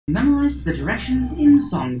Memorize the directions in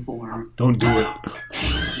song form. Don't do it.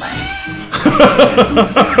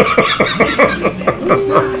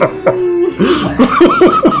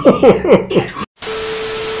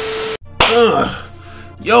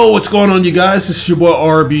 Yo, what's going on, you guys? This is your boy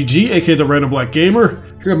RBG, aka the Random Black Gamer.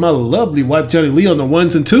 Here with my lovely wife Johnny Lee on the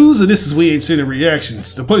ones and twos, and this is We Ain't Seen It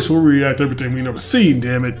Reactions, the place where we react to everything we never seen,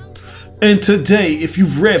 damn it. And today, if you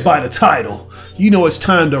read by the title, you know it's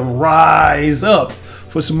time to rise up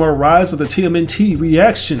for some more Rise of the TMNT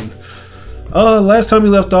reaction. Last time we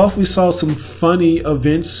left off, we saw some funny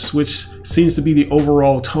events, which seems to be the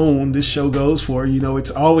overall tone this show goes for. You know,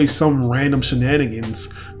 it's always some random shenanigans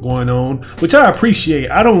going on, which I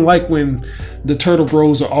appreciate. I don't like when the Turtle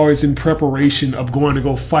Bros are always in preparation of going to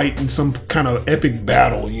go fight in some kind of epic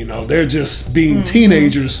battle. You know, they're just being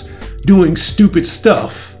teenagers doing stupid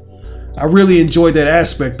stuff. I really enjoyed that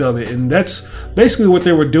aspect of it, and that's basically what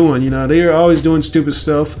they were doing. You know, they are always doing stupid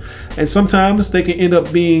stuff, and sometimes they can end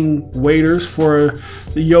up being waiters for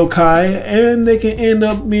the yokai, and they can end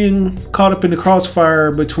up being caught up in the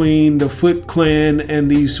crossfire between the Foot Clan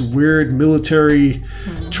and these weird military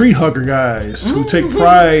tree hugger guys who take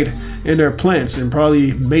pride in their plants and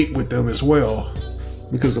probably mate with them as well,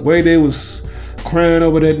 because the way they was crying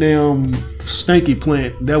over that damn stanky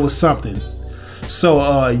plant, that was something.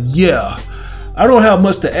 So, yeah, I don't have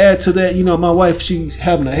much to add to that. You know, my wife, she's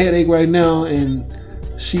having a headache right now, and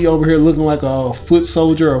she over here looking like a Foot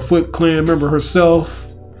Soldier or a Foot Clan member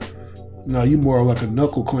herself. No, you more like a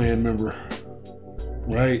Knuckle Clan member,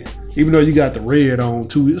 right? Even though you got the red on,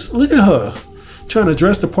 too. Look at her, trying to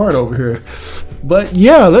dress the part over here. But,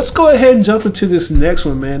 yeah, let's go ahead and jump into this next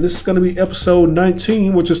one, man. This is going to be episode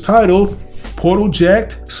 19, which is titled Portal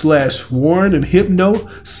Jacked / Warren and Hypno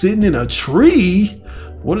sitting in a tree.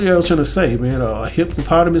 What are y'all trying to say, man? A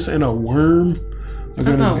hippopotamus and a worm? I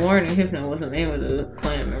thought Warren and Hypno was the name of the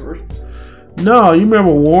clan members. No, you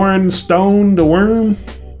remember Warren Stone the worm?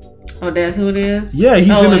 Oh, that's who it is? Yeah,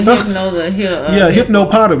 he's in the Hypno yeah,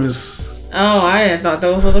 hippopotamus. Oh, I thought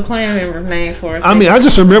those were the clan members' name for it. I mean, I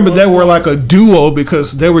just remember they were like a duo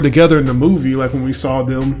because they were together in the movie, like when we saw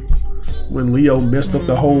them. When Leo messed up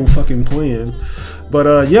the whole fucking plan.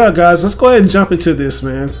 But yeah, guys, let's go ahead and jump into this,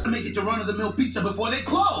 man. Make it to run-of-the-mill pizza before they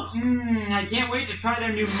close. I can't wait to try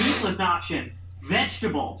their new meatless option.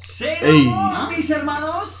 Vegetables. Hey.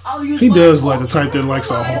 He does like the type that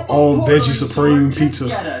likes a all veggie supreme pizza.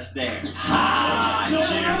 Get us there.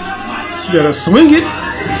 You gotta swing it.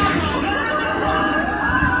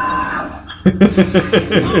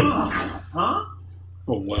 Huh?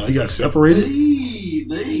 Oh wow, he got separated.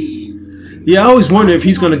 Yeah, I always wonder if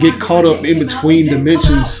he's gonna get caught up in between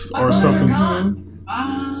dimensions or something.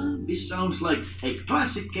 This sounds like a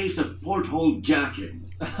classic case of porthole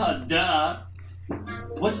jacking. Duh.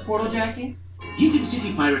 What's portal jacking? Hidden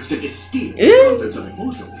city pirates can escape that's on a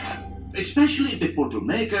portal, especially if the portal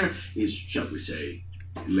maker is, shall we say,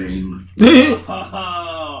 lame.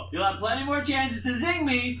 Oh, you'll have plenty more chances to zing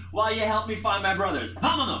me while you help me find my brothers.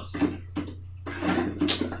 Vamonos!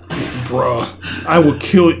 Bruh, I would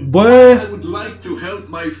kill it, boy. I would like to help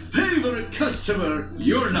my favorite customer.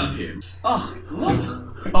 You're not him. Oh,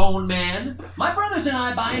 look, Bone Man. My brothers and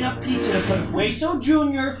I buying up pizza to put Hueso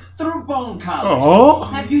Jr. through Bone College. Oh.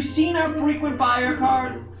 Have you seen our frequent buyer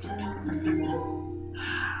card?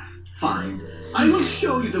 Fine. I will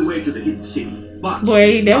show you the way to the hidden city. But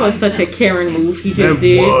boy, that was such a Karen move he just that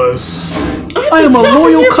did. Was. I am a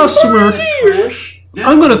loyal customer.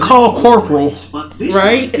 I'm gonna call Corporal.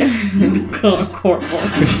 Right? Call Corporal.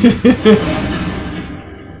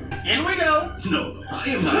 In we go. No, I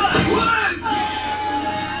am not.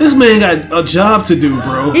 This man got a job to do,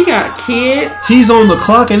 bro. He got kids. He's on the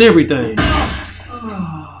clock and everything.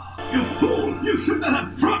 You fool! You should not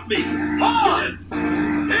have brought me.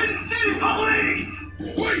 Hidden City Police!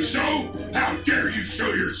 Wait, so? How dare you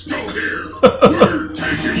show your skull here? We're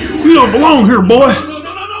taking you. You don't belong here, boy.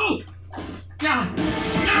 No!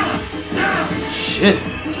 Shit.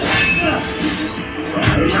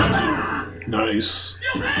 Nice.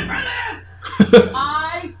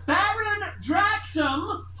 I, Baron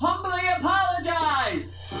Draxum, humbly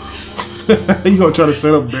apologize. You gonna try to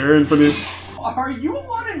set up Baron for this? Are you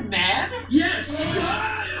wanted mad? Yes.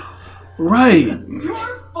 Right.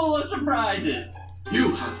 You're full of surprises.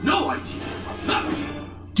 You have no idea.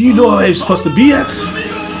 Do you know how I'm supposed to be at?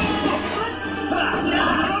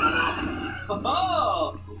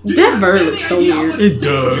 Oh, That bird looks so weird. It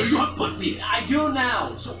does. I do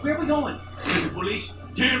now. So where are we going? The police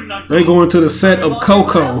dare not. They going to the set of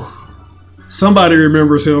Coco. Somebody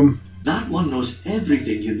remembers him. That one knows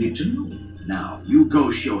everything you need to know. Now, you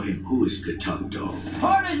go show him who is the top dog.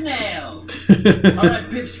 Hard as nails. Alright,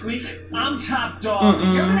 Pipsqueak, I'm top dog.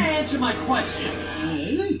 You're gonna answer my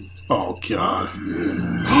question. Oh, God.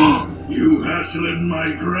 You hassling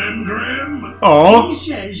my Gram? Oh. He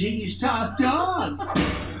says he's top dog.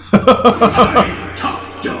 I'm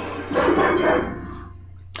top dog.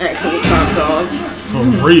 Actual top dog. For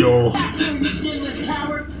real. Back here, you skinless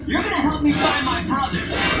coward. You're gonna help me find my brother.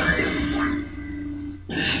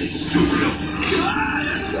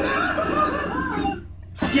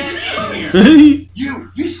 Get in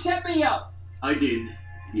here. You set me up. I did,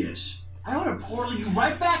 yes. I ought to portal you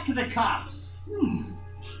right back to the cops.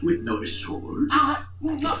 With no sword.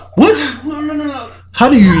 No. What? No. How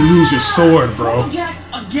do you lose your sword, bro? Jack,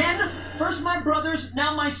 again? First my brothers,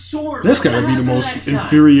 now my sword. That's What's gotta gonna be the happen most next time?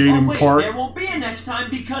 infuriating Wait, part. There won't be a next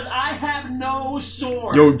time because I have no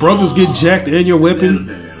sword. Your brothers get jacked and your weapon?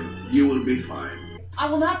 There, you will be fine. I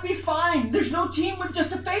will not be fine. There's no team with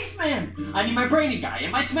just a face man. I need my brainy guy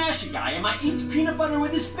and my smashing guy and my eats peanut butter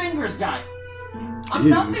with his fingers guy. I'm Ew.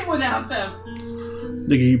 nothing without them.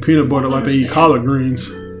 Nigga eat peanut butter like they eat collard greens.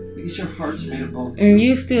 Because your heart's made of bone. And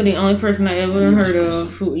you still the only person I ever done heard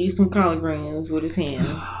of who eats some collard greens with his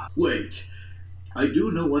hand. Wait. I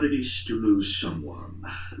do know what it is to lose someone.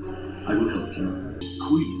 I will help you.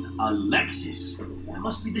 Queen Alexis. That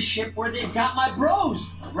must be the ship where they've got my bros.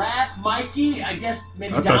 Raph, Mikey, I guess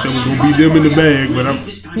maybe I thought Donnie. that was gonna be them in the bag, but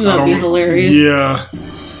This guy's That'd be hilarious. Yeah.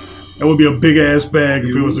 That would be a big ass bag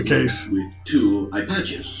if it was the case. With 2 eye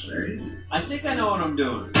patches, eh? I think I know what I'm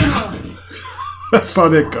doing. I saw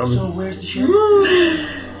that coming. So where's the ship?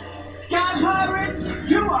 Sky Pirates,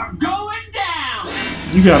 you are going down!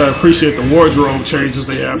 You gotta appreciate the wardrobe changes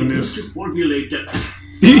they have in this. Formulate that.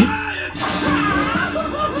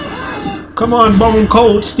 Come on, Bone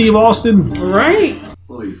Cold, Steve Austin. Right?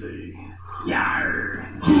 Oy vey. Yar.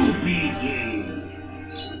 Who be ye?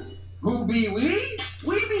 Who be we?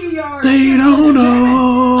 We be our They ship don't lieutenant.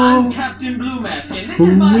 know. I'm Captain Blue Mask, and this Who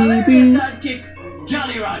is my we hilarious be? sidekick,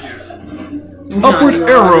 Jolly Roger. Upward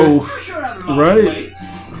arrow. You sure haven't lost Right. weight.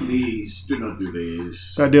 Please do not do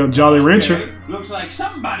this. Goddamn Jolly Rancher. Okay, looks like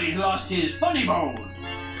somebody's lost his funny bone.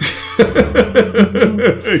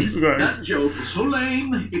 That joke is so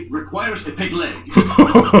lame, it requires a peg leg.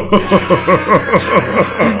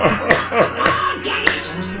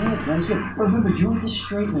 That was good. Remember, you're the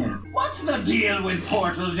straight man. What's the deal with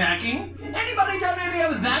portal jacking? Anybody done any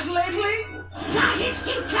of that lately? Not it's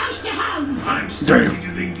too close to home. I'm starting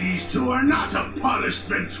to think these two are not a polished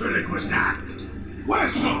ventriloquist act.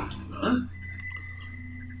 Where's some?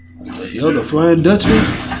 Yo, the Flying Dutchman.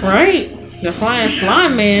 Right? The flying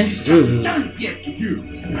slime man. Ew. Don't get to you.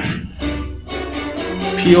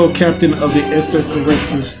 P.O. Captain of the SS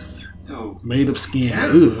Alexis. Oh. Made of skin. My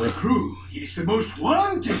Ugh. crew is the most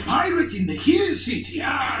wanted pirate in the Hill City. Oh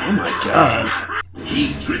my god.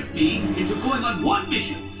 He tricked me into going on one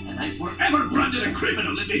mission, and I'm forever branded a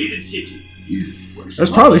criminal in the hidden city. You were That's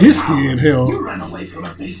smart. probably his skin, hell. You ran away from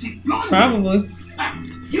a basic blunder. Probably.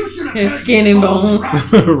 You should have His heard skin your and bones bone.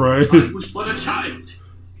 rattle. Right. I was but a child,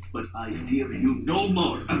 but I fear you no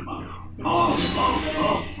more, Hermano.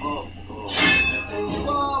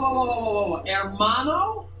 Whoa.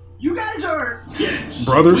 Hermano? You guys are... Yes,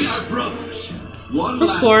 Brothers? we are brothers. One Of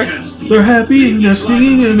last course. chance to They're happy in their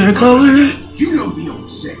skin and their color. You know the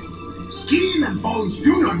old saying, skin and bones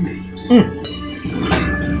do not mix.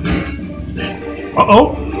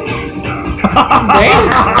 Uh-oh.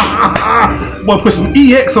 Damn. Boy, put some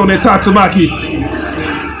EX on that Tatsumaki.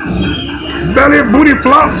 Belly booty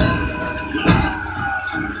flops.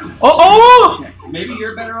 Uh-oh. Maybe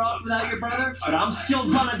you're better off without your brother, but I'm still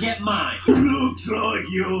gonna get mine. Looks like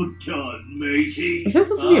you're done, matey. Is that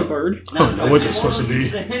supposed to be a bird? I don't know what that's supposed to be.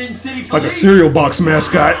 The hidden city Like a police. cereal box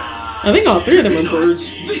mascot. I think all three of them are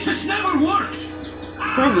birds. This has never worked.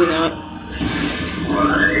 Probably not.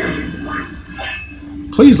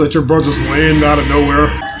 Please let your brothers land out of nowhere.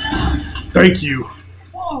 Thank you.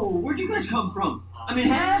 Whoa, where'd you guys come from? I mean,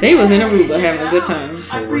 hey, They was in Aruba having a good time.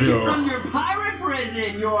 For I'm real. freaking from your pirate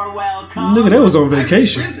prison. You're welcome. Nigga, they was on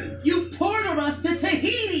vacation. You portaled us to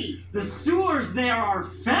Tahiti. The sewers there are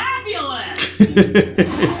fabulous.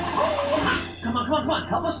 Come on.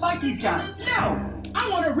 Help us fight these guys. No, I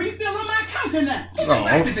want a refill on my coconut.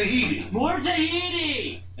 Back to Tahiti. More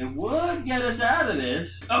Tahiti. It would get us out of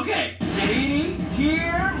this. Okay, Tahiti,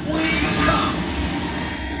 here we come.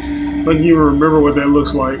 I don't even remember what that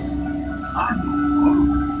looks like.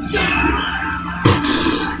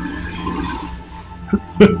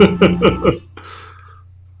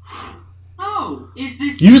 Oh, is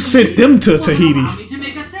this... You sent them to Well, Tahiti. allow me to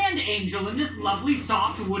make a sand angel in this lovely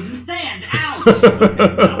soft wooden sand. Ouch!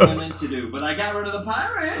 Now, women, to do, but I got rid of the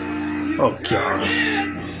pirates. Oh, God.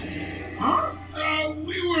 Huh?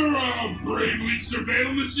 We were bravely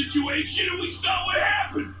surveilling the situation and we saw what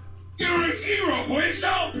happened. You're a hero,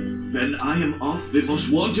 Hueso. Then I am off the most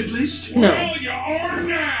wanted list? No. Well, you are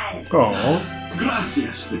now. Oh.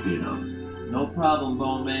 Gracias, Pepino. No problem,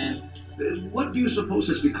 Bone Man. What do you suppose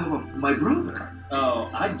has become of my brother? Oh,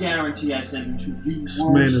 I guarantee I sent him to the This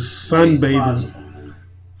worst man is place sunbathing. possible.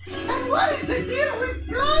 And what is the deal with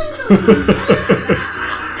blonde?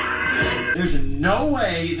 There's no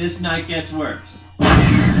way this night gets worse.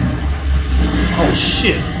 Oh,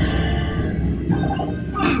 shit.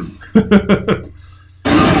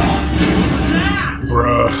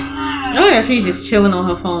 Bruh. Oh yeah, she's just chilling on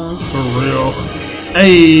her phone. For real.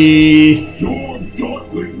 Hey. Your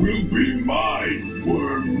gauntlet will be mine,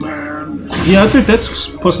 Worm Man. Yeah, I think that's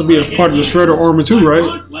supposed to be a part of the Shredder armor too, right?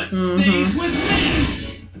 Mm-hmm.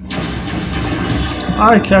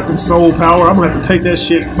 Alright, Captain Soul Power. I'm gonna have to take that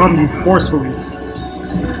shit from you forcefully.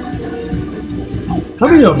 How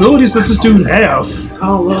many abilities does this dude have?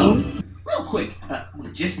 Real quick, we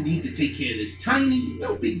just need to take care of this tiny,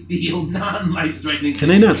 no big deal, non-life-threatening. Can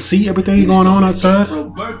they not see everything going on outside? For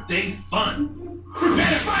birthday fun. Prepare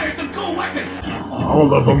to fire some cool weapons.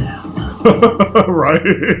 All of them. Right.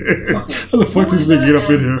 How the fuck does this nigga get up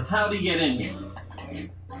in here? How'd he get in here? On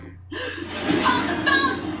the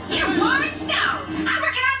phone! You're Warren Stone! I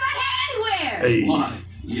recognize that head anywhere! Hey. Why,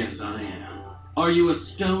 yes I am. Are you a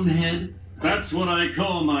stonehead? That's what I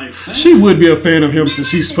call my fan. She would be a fan of him since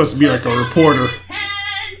she's supposed to be like a reporter.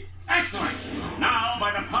 Excellent! Now,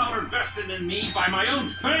 by the power vested in me by my own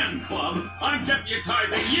fan club, I'm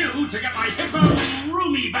deputizing you to get my hippo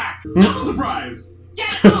Rumi back! Double surprise! Get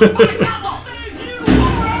off my double!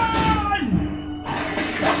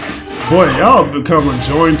 Boy, y'all become a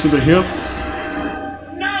join to the hip.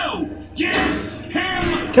 No! Give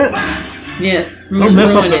him Can't back! Yes. don't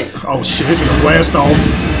mess up ruin the. it. Oh shit, it's gonna blast off.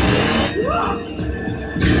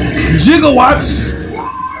 Gigawatts!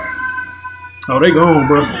 Oh, they gone,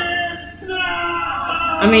 bro.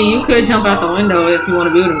 I mean, you could jump out the window if you want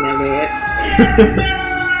to build them that bad.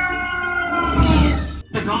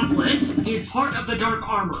 The gauntlet is part of the dark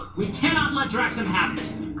armor. We cannot let Draxum have it.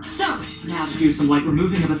 So, now to do some light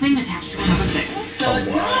removing of a thing attached to another thing.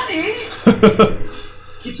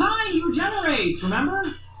 It's fine, you regenerate, remember?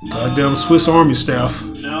 Goddamn Swiss Army staff.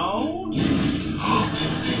 No.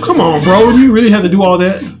 Come on, bro. Do you really have to do all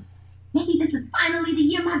that? Maybe this is finally the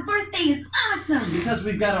year my birthday is awesome! Because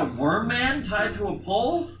we've got a worm man tied to a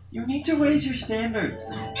pole? You need to raise your standards.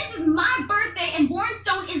 This is my birthday and Warren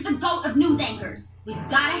Stone is the GOAT of news anchors. We've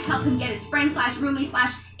gotta help him get his friend slash roomie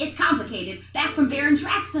slash it's complicated back from Baron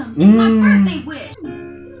Draxum. It's my birthday wish.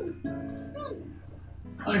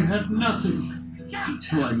 I had nothing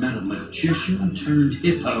until I met a magician turned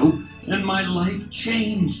hippo, and my life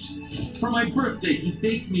changed. For my birthday, he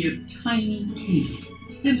baked me a tiny cake,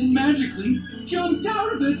 and then magically jumped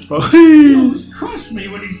out of it. He almost crushed me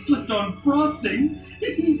when he slipped on frosting.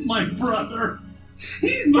 He's my brother.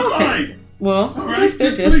 He's mine. Well, they're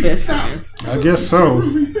just best friends. I guess so.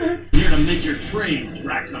 Here to make your trade,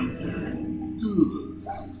 Draxum.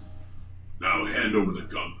 Now hand over the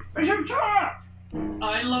gun.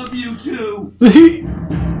 I love you too.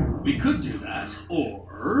 We could do that,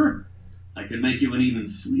 or I could make you an even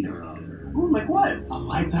sweeter offer. Ooh, like what? A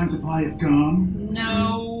lifetime supply of gum?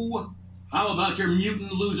 No. How about your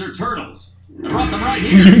mutant loser turtles? I brought them right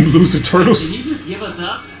here. You loser turtles. Can you just give us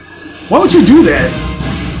up? Why would you do that?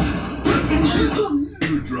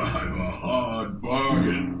 You drive a hard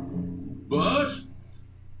bargain. But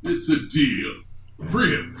it's a deal.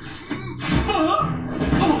 Free him.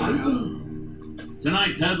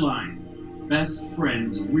 Tonight's headline: Best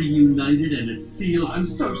friends reunited, and it feels. I'm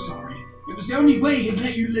so sorry. It was the only way he'd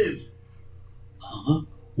let you live. Huh?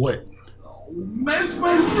 What?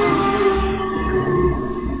 Mesmer!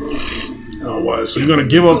 Oh, what? So you're gonna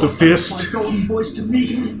give up the fist? My golden voice to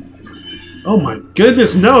Megan. Oh my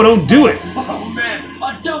goodness, no, don't do it. Oh man,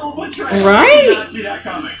 a double betrayal. Right? Did not see that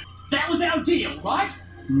coming. That was our deal, right?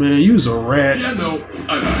 Man, you's a rat. Yeah, no,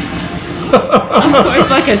 I It's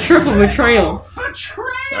like a triple betrayal. Betrayal.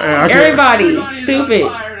 I can't- Everybody, Everybody's on stupid.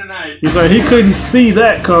 fire tonight. He's like, he couldn't see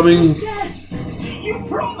that coming. You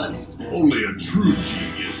promised. Only a true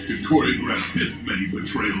genius could choreograph this many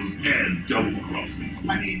betrayals and double crosses.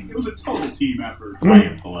 I mean, it was a total team effort. I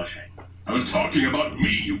am blushing. I was talking about me,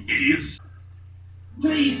 you idiots.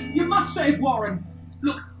 Please, you must save Warren.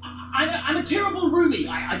 Look, I'm a terrible roomie.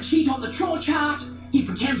 I cheat on the chore chart. He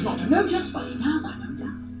pretends not to notice, but he does, I know he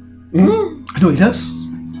does. I know he does.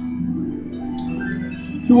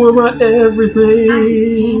 You were my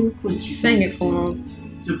everything. Sing it for him.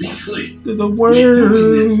 to be clear. Did the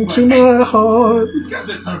worm to my heart. Because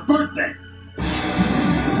it's her birthday.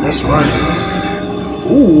 That's right.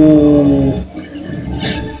 Ooh.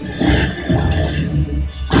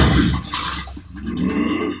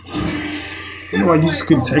 You know why you just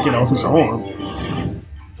couldn't take it off his arm?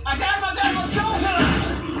 I got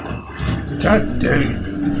him! God damn it.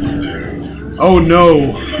 Oh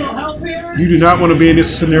no. Help here? You do not want to be in this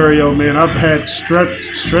scenario, man. I've had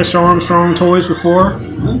Stretch Armstrong toys before.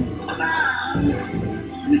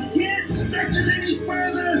 We can't stretch it any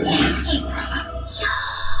further.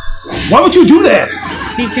 Why would you do that?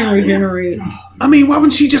 He can regenerate. I mean, why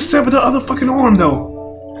wouldn't she just sever the other fucking arm, though?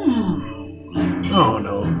 Oh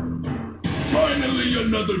no. Finally,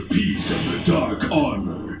 another piece of the dark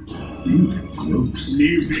armor. Even gross.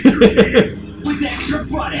 New victories with extra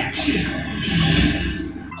butt action.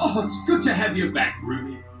 Oh, it's good to have you back,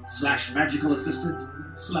 Ruby. / magical assistant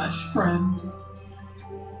 / friend.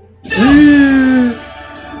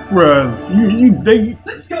 Bruh,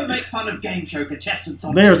 Let's go make fun of game show contestants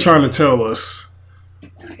on they are trying to tell us.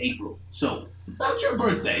 April, so, about your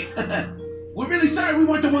birthday. We're really sorry we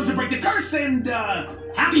weren't the ones to break the curse, and,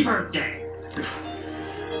 Happy birthday!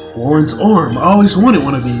 Warren's arm. I always wanted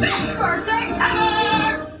one of these.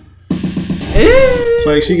 It's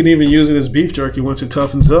like she can even use it as beef jerky once it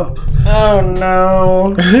toughens up. Oh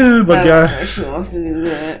no. But guys, she wants to do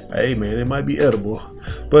that. hey man, it might be edible.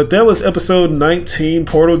 But that was episode 19,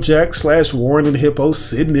 Portal Jack / Warren and Hippo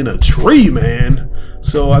sitting in a tree, man.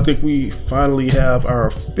 So I think we finally have our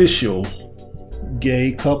official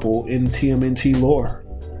gay couple in TMNT lore.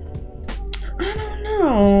 I don't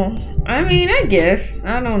know. I mean, I guess.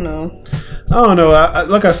 I don't know. I don't know.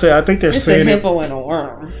 Like I said, I think they're It's saying a hippo and a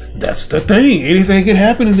worm. That's the thing. Anything can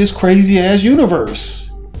happen in this crazy ass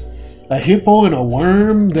universe. A hippo and a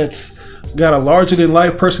worm that's got a larger than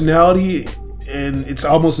life personality, and it's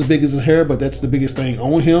almost as big as his hair, but that's the biggest thing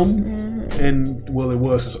on him. Mm-hmm. And well, it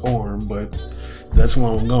was his arm, but that's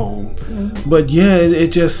long gone. Mm-hmm. But yeah,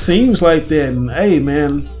 it just seems like that. And hey,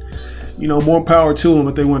 man, you know, more power to them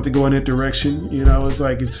if they want to go in that direction. You know, it's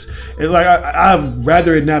like I'd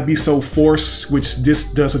rather it not be so forced, which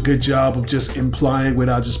this does a good job of just implying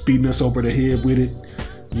without just beating us over the head with it.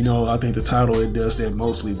 You know, I think the title, it does that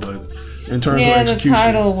mostly, but in terms of execution, the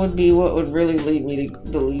title would be what would really lead me to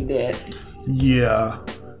believe that. Yeah,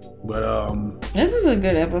 but this was a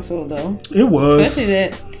good episode though. It was, especially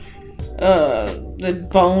that the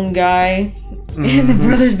bone guy and the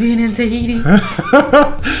brothers being in Tahiti.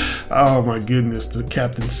 Oh my goodness, the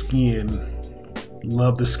Captain Skin.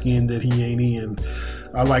 Love the skin that he ain't in.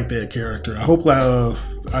 I like that character. I hope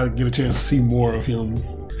I get a chance to see more of him,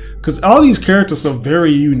 because all these characters are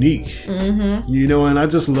very unique. Mm-hmm. You know, and I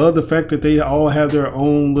just love the fact that they all have their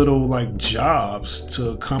own little like jobs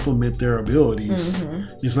to complement their abilities.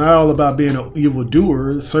 Mm-hmm. It's not all about being an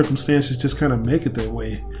evildoer. Circumstances just kind of make it that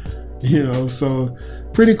way. You know, so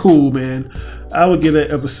pretty cool, man. I would give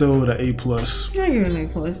that episode an A+. I give it an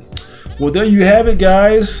A+. Well, there you have it,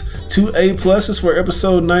 guys. 2 A+ for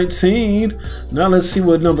episode 19. Now let's see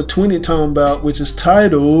what number 20 talking about, which is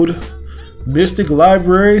titled Mystic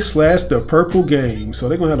Library / The Purple Game. So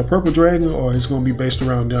they're gonna have the Purple Dragon, or it's gonna be based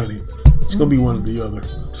around Donnie. It's gonna be one or the other.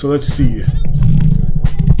 So let's see it.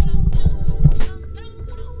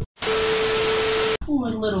 Poor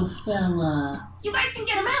little fella. You guys can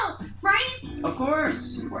get him out, right? Of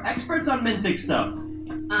course. We're experts on Mythic stuff.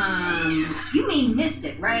 You mean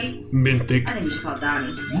Mystic, right? Mythic. I think we should call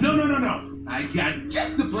Donnie. No. I got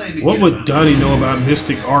just the plan to What get would him out. Donnie know about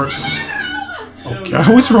mystic arts? So God,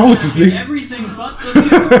 what's wrong with this nigga? Everything but the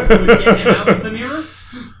mirror would get him out of the mirror.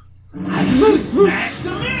 I could smash the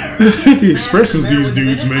mirror. The expressions these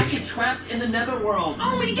dudes Get make. trapped in the netherworld.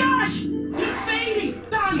 Oh my gosh! He's fading!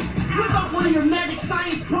 Donnie, whip up one of your magic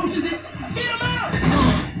science potions and get him out!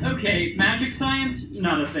 Okay, magic science,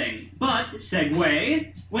 not a thing. But,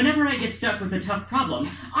 segue, whenever I get stuck with a tough problem,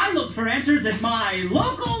 I look for answers at my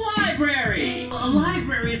local library! A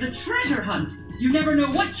library is a treasure hunt. You never know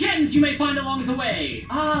what gems you may find along the way.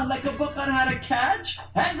 Ah, like a book on how to catch?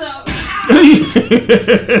 Heads up!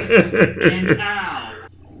 And ow.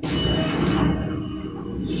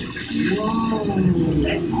 Whoa!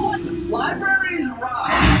 Libraries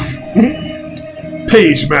rock!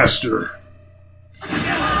 Page Master.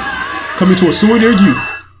 Coming to a sewer near you.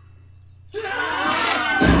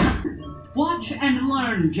 Watch and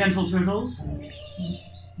learn, gentle turtles.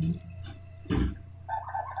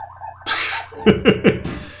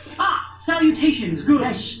 Salutations,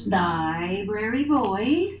 good. Library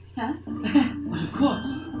voice. But of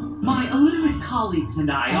course, my illiterate colleagues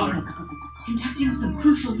and I are... conducting some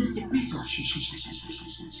crucial mystic research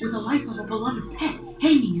with the life of a beloved pet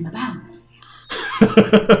hanging in the balance.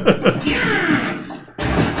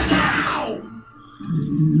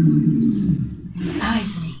 I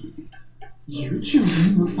see. You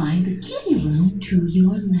children will find the kitty room to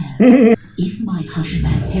your left. If my hush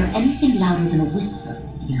bats hear anything louder than a whisper,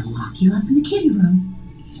 they'll lock you up in the kitty room.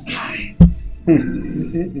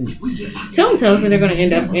 Someone tells me they're going to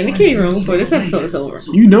end up in the kitty room before this episode is over.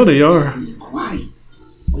 You know they are. Quiet.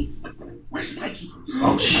 Wait, where's Mikey?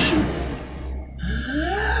 Oh, shoot.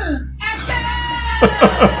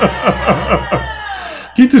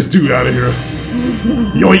 Get this dude out of here.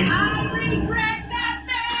 Yoink.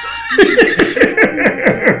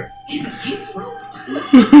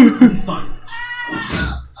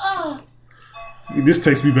 This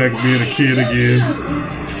takes me back to being a kid again.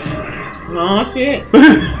 Oh shit.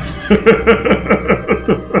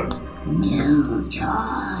 New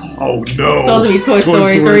toy. Oh no. Supposed to be Toy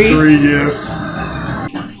Story 3. Yes.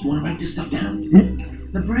 You want to write this stuff down?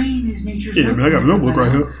 The brain is nature's Yeah, man, I got a notebook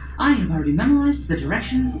right here. I have already memorized the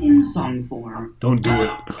directions in song form. Don't do it.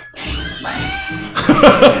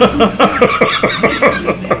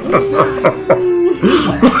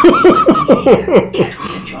 Can't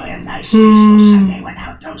we enjoy a nice peaceful Sunday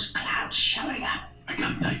without those clouds showing up? I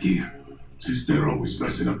got an idea. Since they're always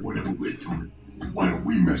messing up whatever we're doing, why don't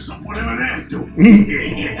we mess up whatever they're doing?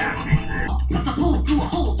 Put the pull through a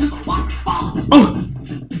hole to the waterfall. Oh.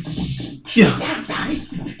 Yeah.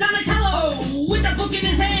 Donatello, with the book in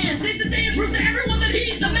his hand, safe to say and prove to everyone that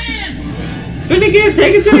he's the man. Gonna get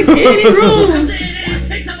taken to the kitty room.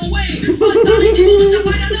 Takes him away. But Donnie's able to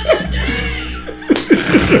find another day.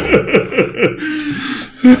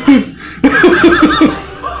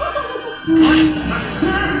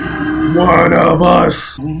 One of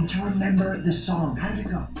us. We need to remember the song. How did it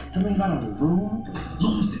go? Something about a room?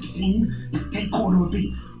 Room 16? Take quarter a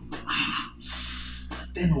beat.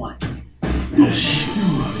 Then what? Oh shit. You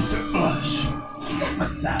run into us. Step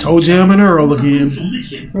aside. Told you I'm an Earl again.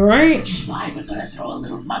 Right? Which is why we're gonna throw a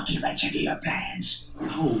little monkey wrench into your plans.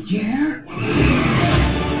 Oh, yeah?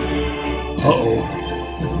 Uh-oh.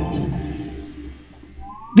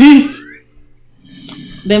 D.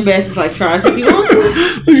 Then Bess is like, try it if you want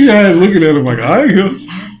to. Yeah, looking at him like, I am. We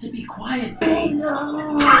have to be quiet.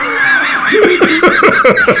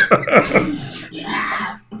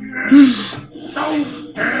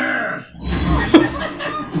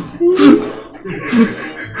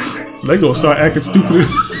 They gonna start acting stupid.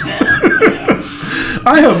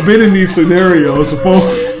 I have been in these scenarios before.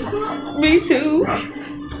 Me too.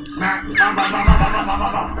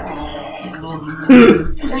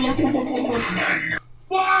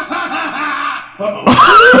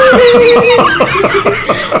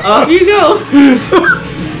 Off you go.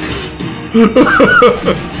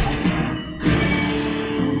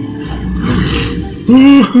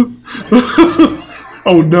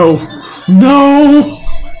 Oh no. No!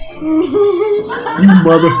 You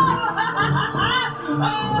mother.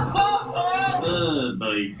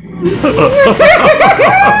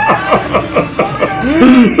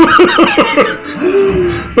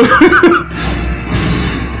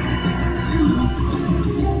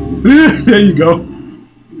 There you go.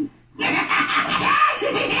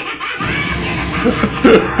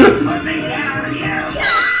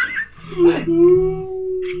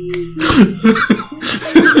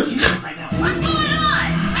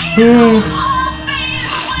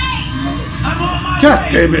 God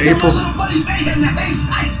damn it, April.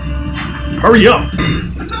 Hurry up.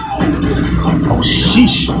 Oh,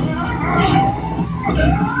 sheesh.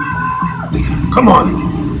 Come on.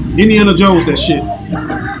 Indiana Jones, that shit.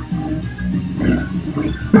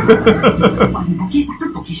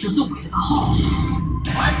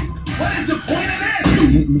 What is the point of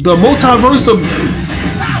this? The multiverse of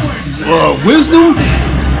wisdom?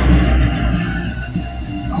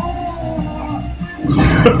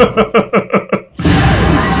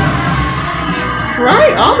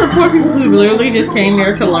 Right? All the poor people who literally just came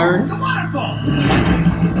there to learn.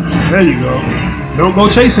 There you go. Don't go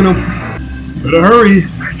chasing them. Better hurry.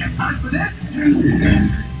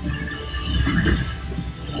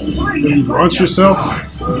 You launch yourself.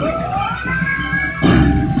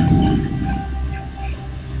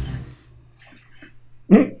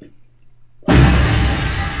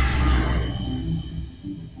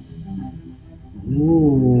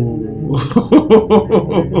 Ooh.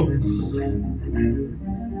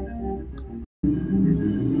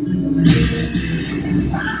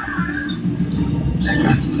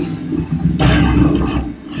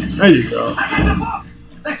 There you go.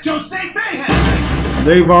 Let's go save mayhem!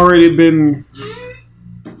 They've already been.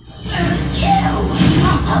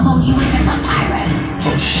 pummel you into papyrus.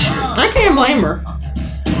 Oh shit. I can't blame her.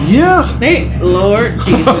 Yeah. Hey, Lord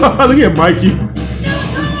Jesus. Look at Mikey.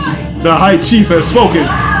 The High Chief has spoken.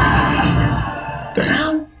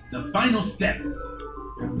 Now, the final step.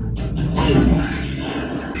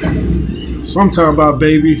 Sometime about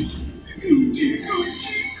baby.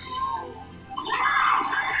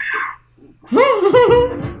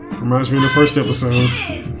 Reminds me of the first episode.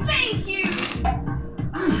 Thank you.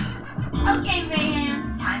 Okay,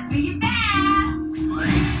 Mayhem, time for your bath.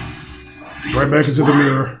 Right back into the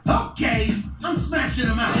mirror. Okay, I'm smashing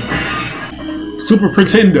them out. Super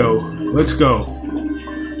Pretendo. Let's go.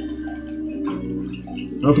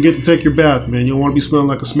 Don't forget to take your bath, man. You don't want to be smelling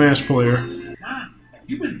like a Smash player. God, have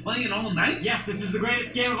you been playing all night? Yes, this is the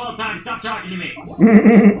greatest game of all time. Stop talking to me.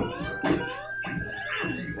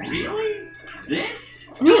 Really? This?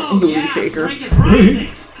 Oh, Booty yeah, shaker. strength is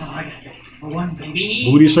rising. Oh, I got it. For one, baby.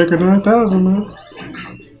 Booty Shaker 9000, man.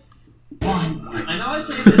 One. I know I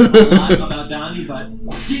say this a lot about Donnie, but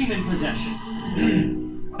demon possession.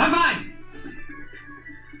 I'm fine.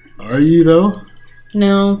 Are you, though?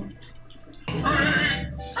 No.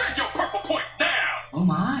 Spend your purple points down. Oh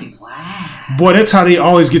my, wow. Boy, that's how they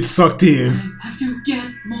always get sucked in. Have to get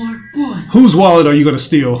more points. Whose wallet are you going to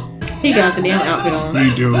steal? He got the damn outfit on.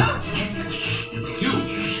 You do.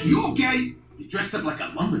 You okay? You dressed up like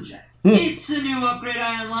a lumberjack. It's a new upgrade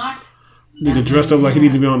I unlocked. Nigga dressed up like he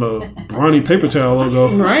need to be on the Brawny paper towel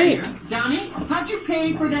logo. Right. Donnie, how'd you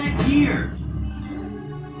pay for that gear?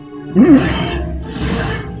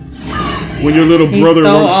 When your little He brother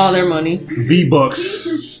stole wants all their money. V-Bucks.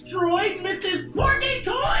 Destroyed Mrs. Porky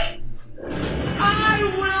Toy. I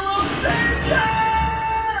will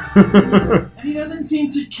avenge her. And he doesn't seem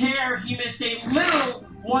to care he missed a literal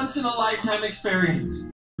once-in-a-lifetime experience.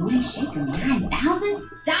 Booty shaker 9000?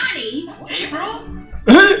 Donnie? April?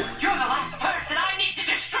 You're the last person I need to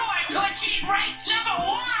destroy to achieve rank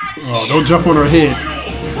 #1! Oh, don't jump on her head.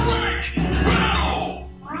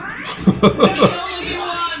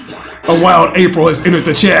 A wild April has entered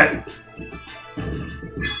the chat.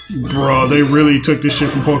 Bruh, they really took this shit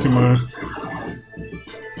from Pokemon.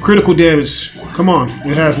 Critical damage. Come on,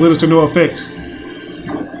 it has little to no effect.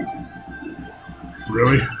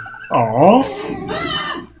 Really? Aww.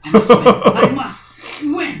 I must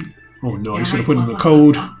win! Oh no, you should have put in the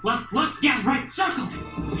code. Left, down, right, circle!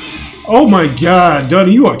 Oh my god,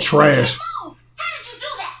 Donnie, you are trash. Move! How did you do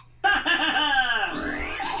that?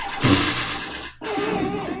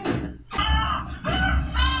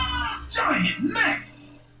 Giant mech.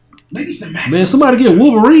 Maybe some mech. Man, somebody get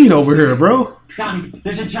Wolverine over here, bro. Donnie,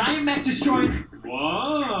 there's a giant mech destroyed.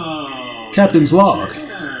 Whoa! Captain's log.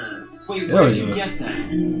 Wait, Hell where'd you yeah. get that?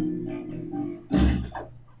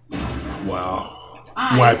 Wow.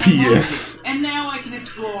 I YPS. unlocked it, and now I can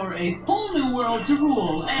explore a whole new world to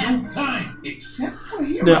rule. And No time, except for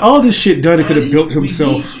you. Now, all this shit Donnie could have built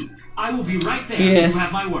himself. I will be right there. Yes. You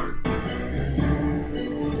have my word.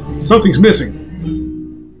 Something's missing.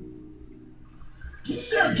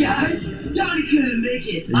 What's up, guys? Donnie couldn't make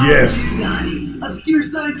it. Yes. Donnie, obscure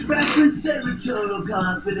science reference said with total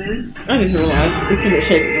confidence. I just realized it's in the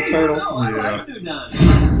shape of a turtle. Oh, I like you, Donnie.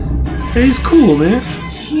 Hey, he's cool, man.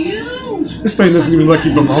 Huge. This thing doesn't even look like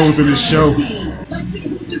he belongs in this show. Let's see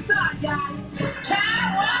who's inside, guys.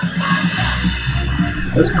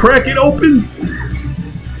 Let's crack it open.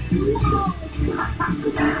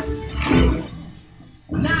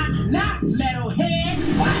 Not metalheads.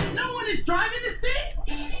 What? No one is driving this thing.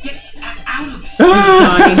 Get out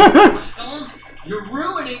of Skulls, you're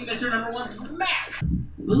ruining Mr. Number One's mech.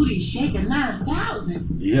 Booty shaker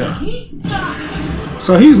 9000. Yeah.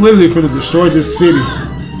 So he's literally finna destroy this city.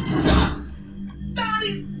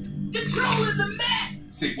 Donnie's controlling the mech.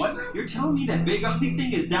 Say what now? You're telling me that big ugly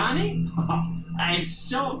thing is Donnie? I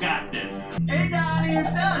so got this. Hey, Donnie,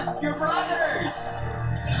 it's us, your brothers.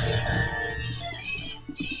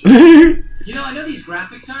 You know, I know these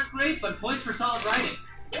graphics aren't great, but points for solid writing.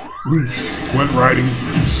 What writing?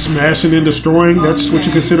 Smashing and destroying? That's what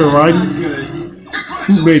you consider writing?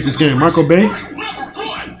 Who made this game? Michael Bay?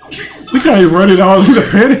 Look how he run it all in the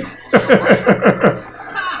panic.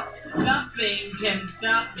 Nothing can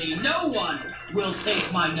stop me. No one will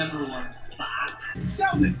take my #1 spot.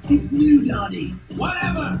 Sheldon, it's you, Donnie.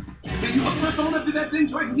 Whatever. Can you hook my phone up to that thing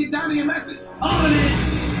so I can get Donnie a message? On it.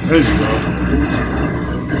 There you go.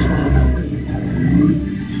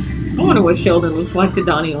 I wonder what Sheldon looks like to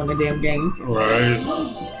Donnie on the damn game. Right.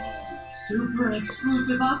 Super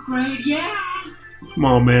exclusive upgrade, yes! Come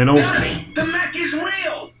on, man. Don't... Donnie, the mech is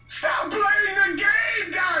real. Stop playing the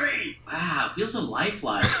game, Donnie. Wow, feels so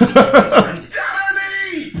lifelike.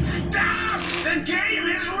 Donnie, stop. The game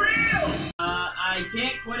is real. I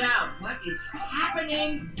can't quit out. What is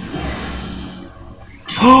happening?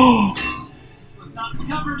 Oh, This was not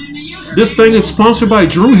covered in the user this thing is sponsored by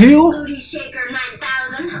Drew Hill? Booty Shaker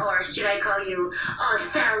 9000, or should I call you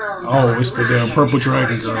Othello? Oh, it's the damn Purple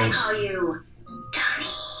Dragon or should I girls. call you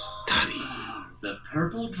The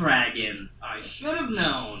Purple Dragons. I should have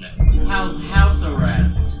known. How's house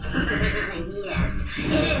arrest? Yes,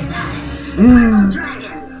 it is us, Purple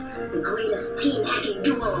Dragons, the greatest team hacking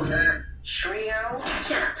duo. Trio?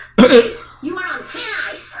 Shut up. Please, you are on thin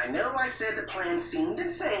ice. I know I said the plan seemed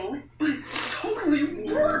insane, but it totally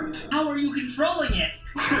worked. How are you controlling it?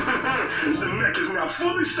 The mech is now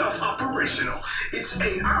fully self-operational. It's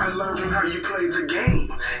AI learning how you play the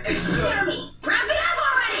game. It's Jeremy, wrap it up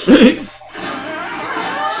already.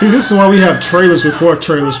 See, this is why we have trailers before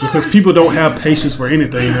trailers, because people don't have patience for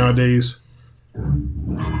anything nowadays.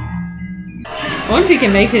 I wonder if he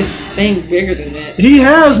can make his thing bigger than that. He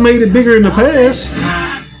has made it bigger in the past.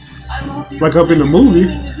 Like up in the movie.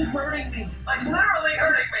 This is hurting me. Like literally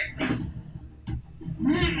hurting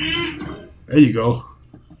me. There you go.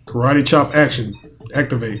 Karate chop action.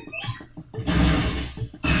 Activate.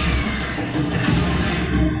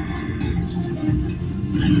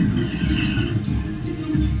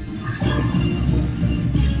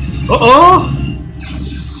 Uh-oh!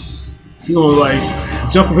 You gonna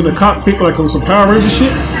like jump up in the cockpit like on some Power Ranger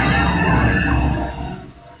shit?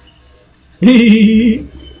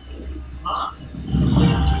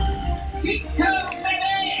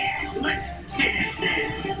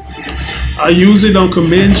 I usually don't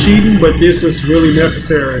commend cheating, but this is really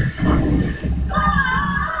necessary.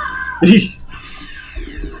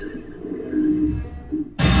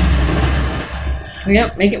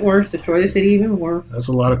 Yep, make it worse. Destroy the city even more. That's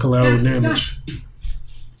a lot of collateral damage.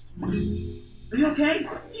 Are you okay?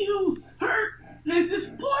 You hurt? This is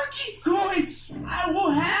Porky going. I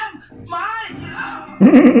will have mine.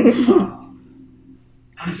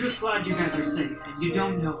 I'm just glad you guys are safe, and you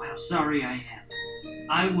don't know how sorry I am.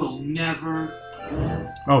 I will never...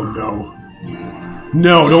 Oh no.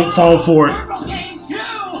 No, don't fall for it. Purple game 2.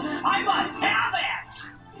 I must have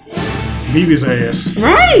it. Beat his ass.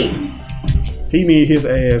 Right! He need his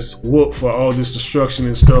ass whooped for all this destruction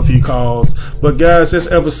and stuff he caused. But guys, that's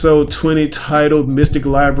episode 20 titled Mystic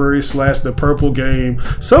Library / The Purple Game.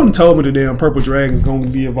 Something told me the damn Purple Dragon is going to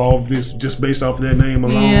be involved this just based off of that name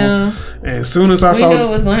alone. Yeah. And as soon as I saw... We know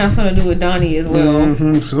it was going to have something to do with Donnie as well.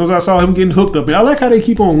 As soon as I saw him getting hooked up. And I like how they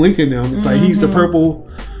keep on linking them. It's like he's the purple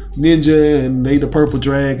ninja and they the purple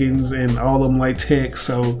dragons and all of them like tech.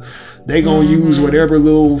 So they going to use whatever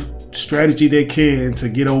little strategy they can to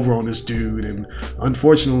get over on this dude. And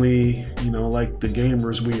unfortunately, you know, like the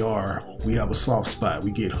gamers we are, we have a soft spot.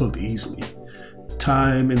 We get hooked easily.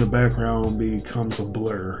 Time in the background becomes a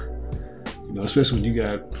blur, you know, especially when you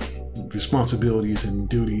got responsibilities and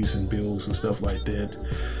duties and bills and stuff like that.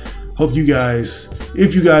 Hope you guys,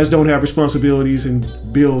 if you guys don't have responsibilities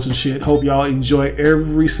and bills and shit, hope y'all enjoy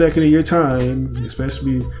every second of your time,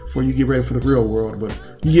 especially before you get ready for the real world. But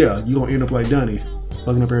yeah, you're gonna end up like Donnie,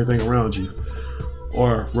 fucking up everything around you,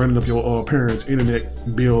 or running up your parents'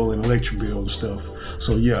 internet bill and electric bill and stuff.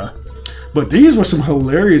 So yeah, but these were some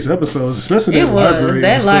hilarious episodes, especially that library.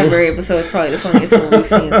 That library episode is probably the funniest one we've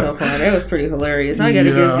seen so far. That was pretty hilarious. I gotta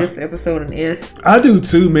give this episode an S. I do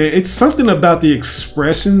too, man. It's something about the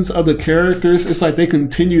expressions of the characters. It's like they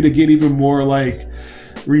continue to get even more like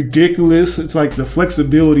ridiculous. It's like the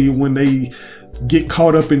flexibility when they get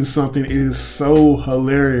caught up in something is so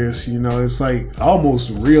hilarious, you know. It's like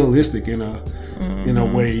almost realistic in a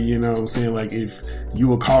way, you know what I'm saying? Like if you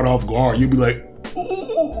were caught off guard, you'd be like,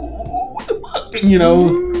 ooh, what the fuck, you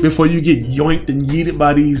know, before you get yoinked and yeeted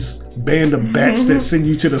by these band of bats that send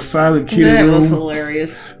you to the silent kitty room. That was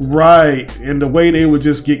hilarious. Right, and the way they would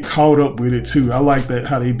just get caught up with it too. I like that,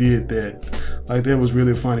 how they did that. Like that was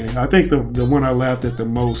really funny. I think the one I laughed at the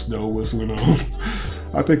most though was when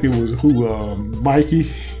I think it was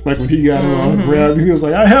Mikey, like when he got grabbed, he was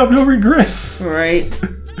like, I have no regrets. Right.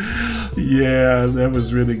 Yeah, that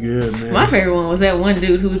was really good, man. My favorite one was that one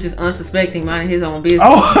dude who was just unsuspecting, minding his own business.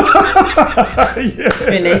 Oh,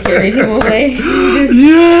 yeah. And they carried him away.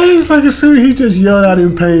 Yes, like as soon as he just yelled out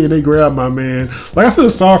in pain, they grabbed my man. Like I feel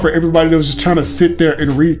sorry for everybody that was just trying to sit there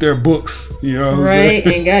and read their books, you know what I'm right,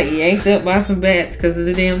 saying? and got yanked up by some bats because of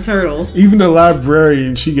the damn turtle. Even the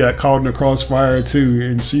librarian, she got caught in the crossfire too,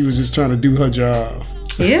 and she was just trying to do her job.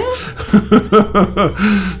 Yeah.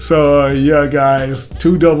 So yeah, guys,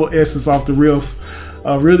 2 double S's off the riff.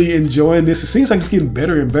 Really enjoying this. It seems like it's getting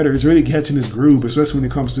better and better. It's really catching its groove, especially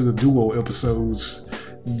when it comes to the duo episodes,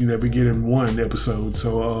 you know, we get in one episode.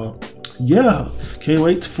 So yeah, can't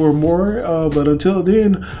wait for more. But until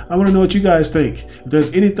then, I want to know what you guys think. If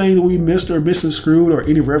there's anything that we missed or misconstrued or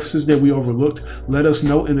any references that we overlooked, let us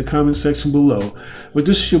know in the comment section below. But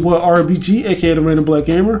this is your boy RBG, aka the Random Black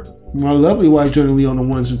Gamer. My lovely wife Johnny Lee on the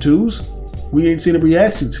ones and twos. We ain't seen the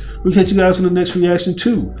reactions. We'll catch you guys on the next reaction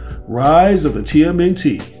to Rise of the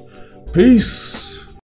TMNT. Peace.